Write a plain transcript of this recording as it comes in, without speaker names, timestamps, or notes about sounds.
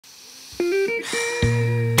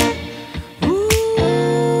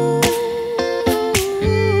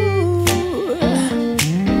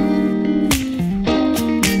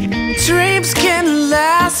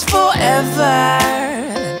forever.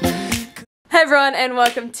 Hey everyone, and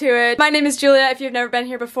welcome to it. My name is Julia, if you've never been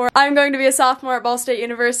here before. I'm going to be a sophomore at Ball State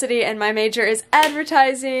University, and my major is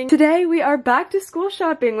advertising. Today we are back to school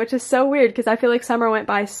shopping, which is so weird because I feel like summer went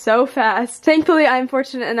by so fast. Thankfully, I'm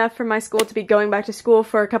fortunate enough for my school to be going back to school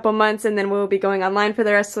for a couple months, and then we'll be going online for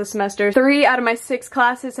the rest of the semester. 3 out of my 6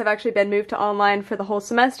 classes have actually been moved to online for the whole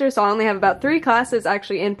semester, so I only have about 3 classes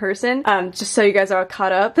actually in person, just so you guys are all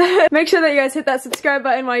caught up. Make sure that you guys hit that subscribe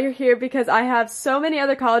button while you're here because I have so many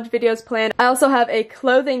other college videos planned. I also have a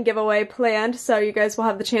clothing giveaway planned, so you guys will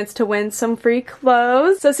have the chance to win some free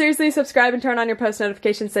clothes. So seriously, subscribe and turn on your post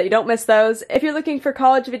notifications so you don't miss those. If you're looking for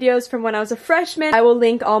college videos from when I was a freshman, I will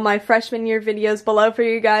link all my freshman year videos below for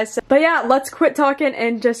you guys. But yeah, let's quit talking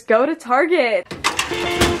and just go to Target.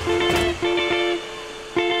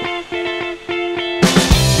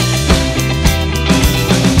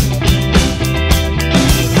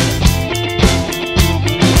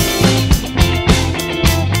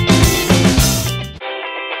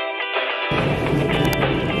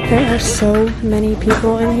 There are so many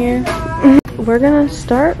people in here. We're gonna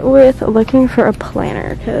start with looking for a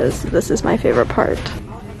planner because this is my favorite part.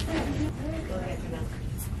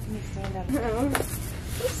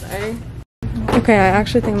 Sorry. Okay, I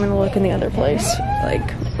actually think I'm gonna look in the other place,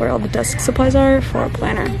 like where all the desk supplies are, for a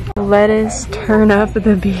planner. Let us turn up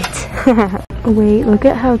the beat. Wait, look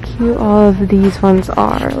at how cute all of these ones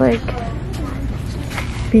are. Like,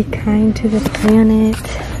 be kind to the planet.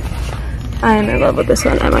 I am in love with this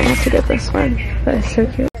one. I might have to get this one. That is so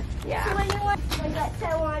cute. Yeah.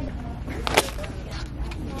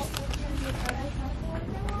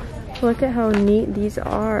 Look at how neat these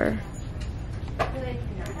are.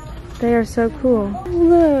 They are so cool.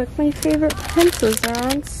 Look, my favorite pencils are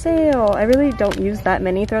on sale. I really don't use that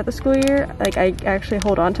many throughout the school year. Like, I actually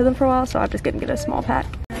hold on to them for a while, so I'm just gonna get a small pack.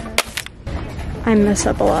 I mess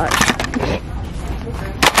up a lot.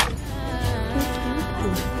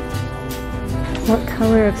 What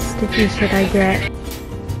color of sticky should I get?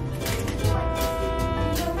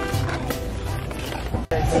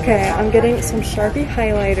 Okay, I'm getting some Sharpie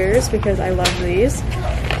highlighters because I love these.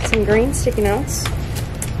 Some green sticky notes.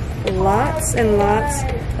 Lots and lots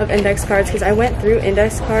of index cards because I went through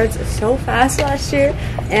index cards so fast last year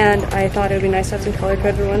and I thought it would be nice to have some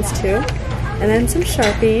color-coded ones too. And then some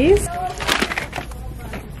Sharpies.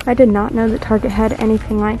 I did not know that Target had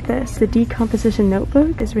anything like this. The decomposition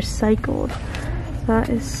notebook is recycled. That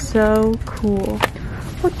is so cool.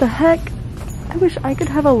 What the heck? I wish I could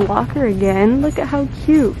have a locker again. Look at how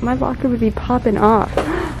cute. My locker would be popping off.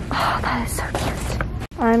 Oh, that is so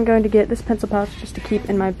cute. I'm going to get this pencil pouch just to keep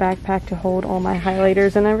in my backpack to hold all my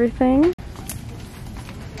highlighters and everything.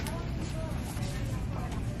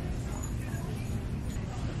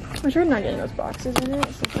 I'm sure I'm not getting those boxes in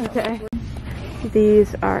it. Okay.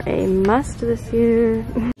 These are a must this year.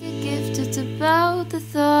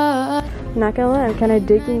 Not gonna lie, I'm kind of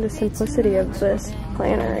digging the simplicity of this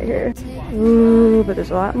planner right here. Ooh, but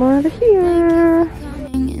there's a lot more over here.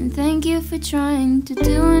 And thank you for trying to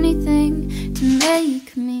do anything to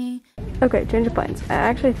make me. Okay, change of plans. I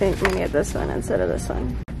actually think I'm gonna get this one instead of this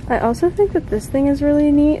one. I also think that this thing is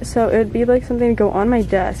really neat, so it would be like something to go on my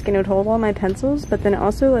desk and it would hold all my pencils, but then it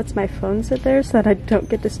also lets my phone sit there so that I don't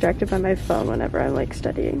get distracted by my phone whenever I'm like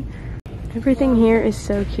studying. Everything here is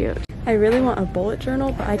so cute. I really want a bullet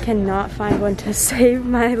journal, but I cannot find one to save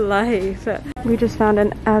my life. We just found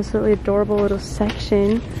an absolutely adorable little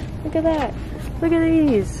section. Look at that. Look at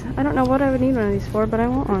these. I don't know what I would need one of these for, but I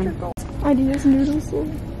want one. Ideas noodles.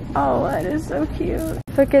 Oh, that is so cute.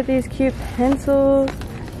 Look at these cute pencils.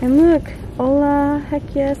 And look, hola,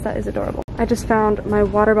 heck yes, that is adorable. I just found my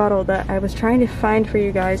water bottle that I was trying to find for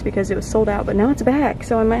you guys because it was sold out, but now it's back,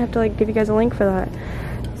 so I might have to like give you guys a link for that.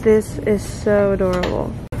 This is so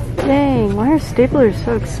adorable. Dang, why are staplers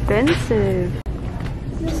so expensive?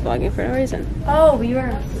 I'm just vlogging for no reason. Oh, we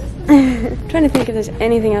were trying to think if there's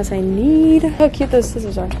anything else I need. How cute those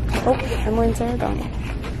scissors are. Oh, Emily's are gone.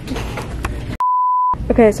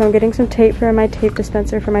 Okay, so I'm getting some tape for my tape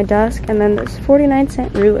dispenser for my desk, and then this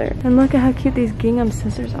 49-cent ruler. And look at how cute these gingham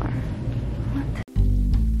scissors are. What?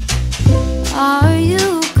 Are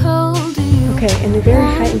you cold? Okay, in a very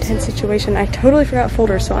high intense situation, I totally forgot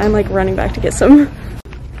folders, so I'm like running back to get some.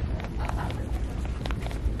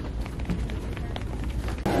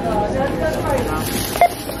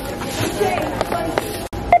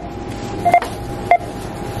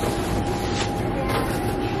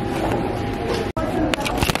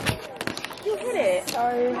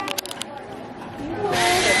 Sorry.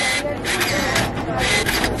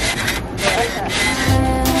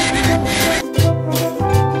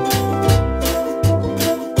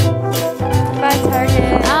 Bye,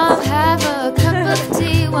 Target. I'll have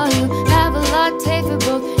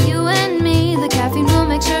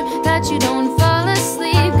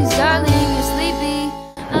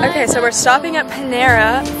Okay, so we're stopping at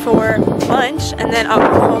Panera for lunch, and then I'll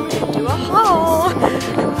go home and do a haul.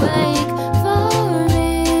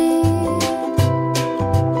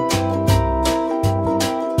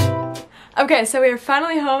 Okay, so we are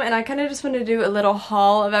finally home, and I kind of just wanted to do a little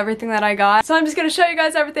haul of everything that I got. So I'm just going to show you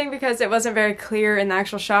guys everything because it wasn't very clear in the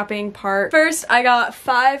actual shopping part. First, I got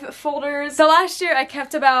 5 folders. So last year I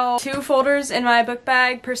kept about 2 folders in my book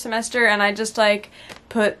bag per semester, and I just like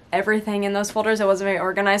put everything in those folders. It wasn't very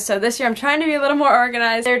organized. So this year I'm trying to be a little more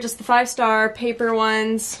organized. They're just the 5-star paper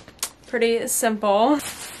ones. Pretty simple.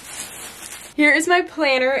 Here is my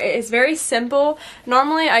planner. It is very simple.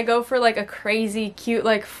 Normally I go for like a crazy cute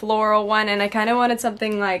like floral one, and I kind of wanted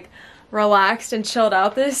something like relaxed and chilled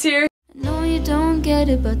out this year. I know you don't get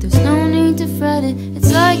it, but there's no need to fret it.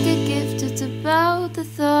 It's like a gift, it's about the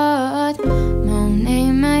thought.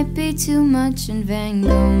 Monet might be too much and Van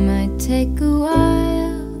Gogh might take a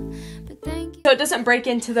while, but thank you. So it doesn't break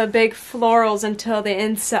into the big florals until the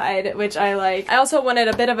inside, which I like. I also wanted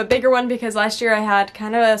a bit of a bigger one because last year I had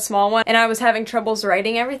kind of a small one and I was having troubles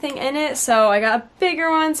writing everything in it, so I got a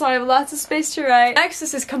bigger one so I have lots of space to write. Next,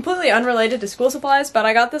 this is completely unrelated to school supplies, but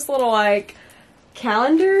I got this little like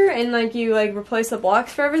calendar, and like you like replace the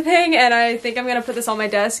blocks for everything, and I think I'm gonna put this on my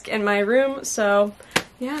desk in my room, so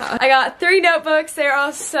yeah. I got 3 notebooks. They're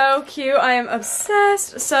all so cute. I am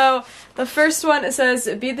obsessed. So the first one, it says,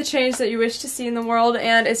 "Be the change that you wish to see in the world,"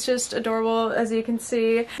 and it's just adorable, as you can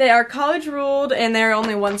see. They are college ruled, and they're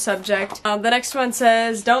only 1 subject. The next one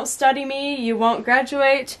says, "Don't study me, you won't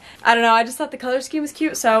graduate." I don't know, I just thought the color scheme was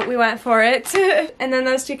cute, so we went for it. And then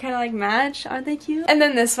those two kind of like match. Aren't they cute? And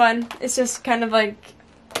then this one, it's just kind of like,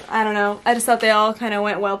 I don't know, I just thought they all kind of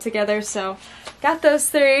went well together, so got those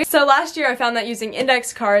 3. So last year I found that using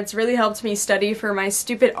index cards really helped me study for my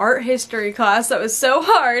stupid art history class that was so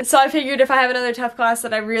hard. So I figured if I have another tough class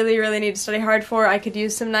that I really need to study hard for, I could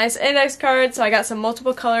use some nice index cards. So I got some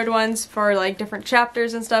multiple colored ones for like different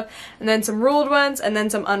chapters and stuff, and then some ruled ones, and then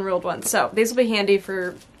some unruled ones. So these will be handy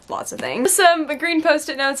for lots of things. Some green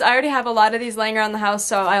post-it notes. I already have a lot of these laying around the house,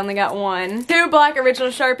 so I only got 1. 2 black original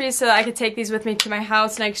Sharpies so that I could take these with me to my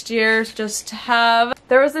house next year just to have.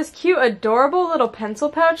 There was this cute, adorable little pencil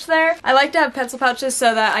pouch there. I like to have pencil pouches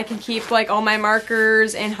so that I can keep like all my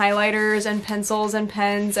markers and highlighters and pencils and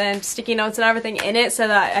pens and sticky notes and everything in it so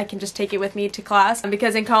that I can just take it with me to class.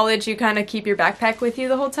 Because in college you kind of keep your backpack with you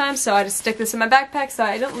the whole time, so I just stick this in my backpack so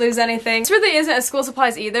I don't lose anything. This really isn't a school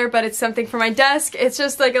supplies either, but it's something for my desk. It's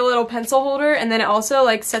just like a little pencil holder, and then it also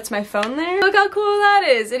like sets my phone there. Look how cool that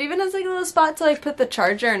is. It even has like a little spot to like put the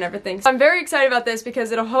charger and everything. So I'm very excited about this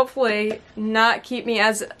because it'll hopefully not keep me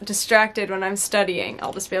as distracted when I'm studying.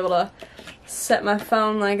 I'll just be able to set my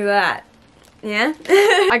phone like that. Yeah.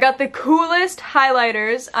 I got the coolest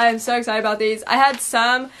highlighters. I'm so excited about these. I had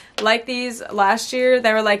some like these last year.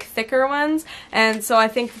 They were like thicker ones, and so I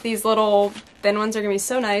think these little thin ones are gonna be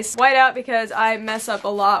so nice. White out because I mess up a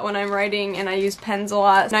lot when I'm writing and I use pens a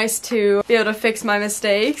lot. It's nice to be able to fix my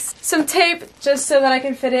mistakes. Some tape just so that I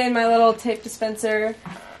can fit it in my little tape dispenser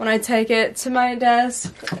when I take it to my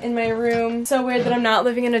desk in my room. So weird that I'm not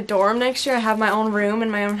living in a dorm next year. I have my own room in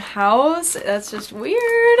my own house. That's just weird.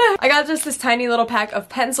 I got just this tiny little pack of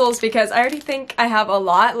pencils because I already think I have a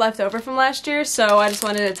lot left over from last year, so I just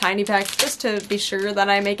wanted a tiny pack just to be sure that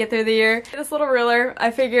I make it through the year. This little ruler, I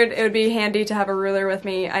figured it would be handy to have a ruler with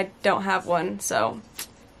me. I don't have one, so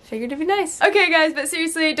figured it'd be nice. Okay guys, but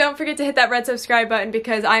seriously, don't forget to hit that red subscribe button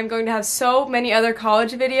because I'm going to have so many other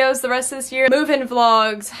college videos the rest of this year. Move-in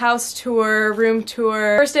vlogs, house tour, room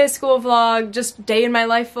tour, first day of school vlog, just day in my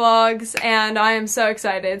life vlogs, and I am so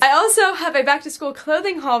excited. I also have a back to school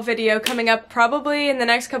clothing haul video coming up probably in the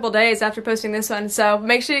next couple days after posting this one, so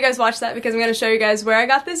make sure you guys watch that because I'm going to show you guys where I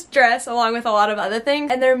got this dress along with a lot of other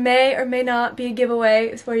things, and there may or may not be a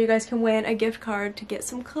giveaway where you guys can win a gift card to get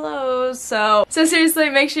some clothes. So seriously,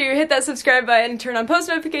 make sure you hit that subscribe button and turn on post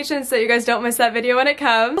notifications so you guys don't miss that video when it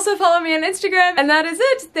comes. Also follow me on Instagram, and that is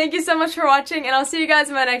it. Thank you so much for watching, and I'll see you guys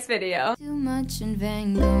in my next video. Too much and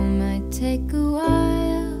Van Gogh might take a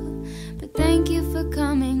while, but thank you for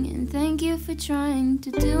coming and thank you for trying to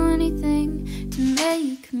do anything to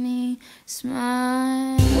make me smile.